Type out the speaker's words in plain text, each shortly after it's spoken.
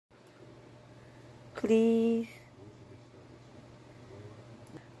Please.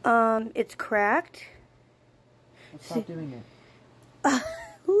 It's cracked. Let's stop doing it.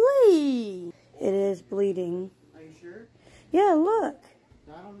 Whee! It is bleeding. Are you sure? Yeah, look.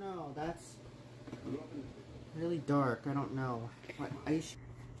 I don't know. That's really dark. I don't know. What? Are you sure?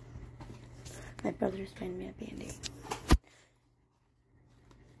 My brother's finding me a Band-Aid.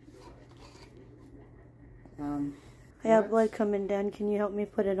 I have blood coming down. Can you help me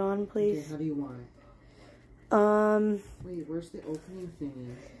put it on, please? Okay, how do you want it? Wait, where's the opening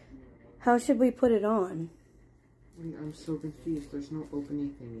thingy? How should we put it on? Wait, I'm so confused. There's no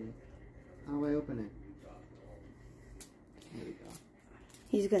opening thingy. How do I open it? There we go.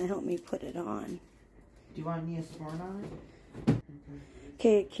 He's gonna help me put it on. Do you want Neosporin on it?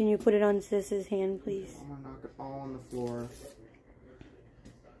 Okay, can you put it on Sis's hand, please? I'm gonna knock it all on the floor.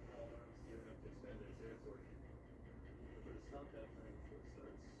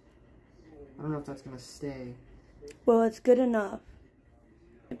 I don't know if that's gonna stay. Well, it's good enough.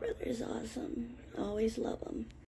 My brother's awesome. I always love him.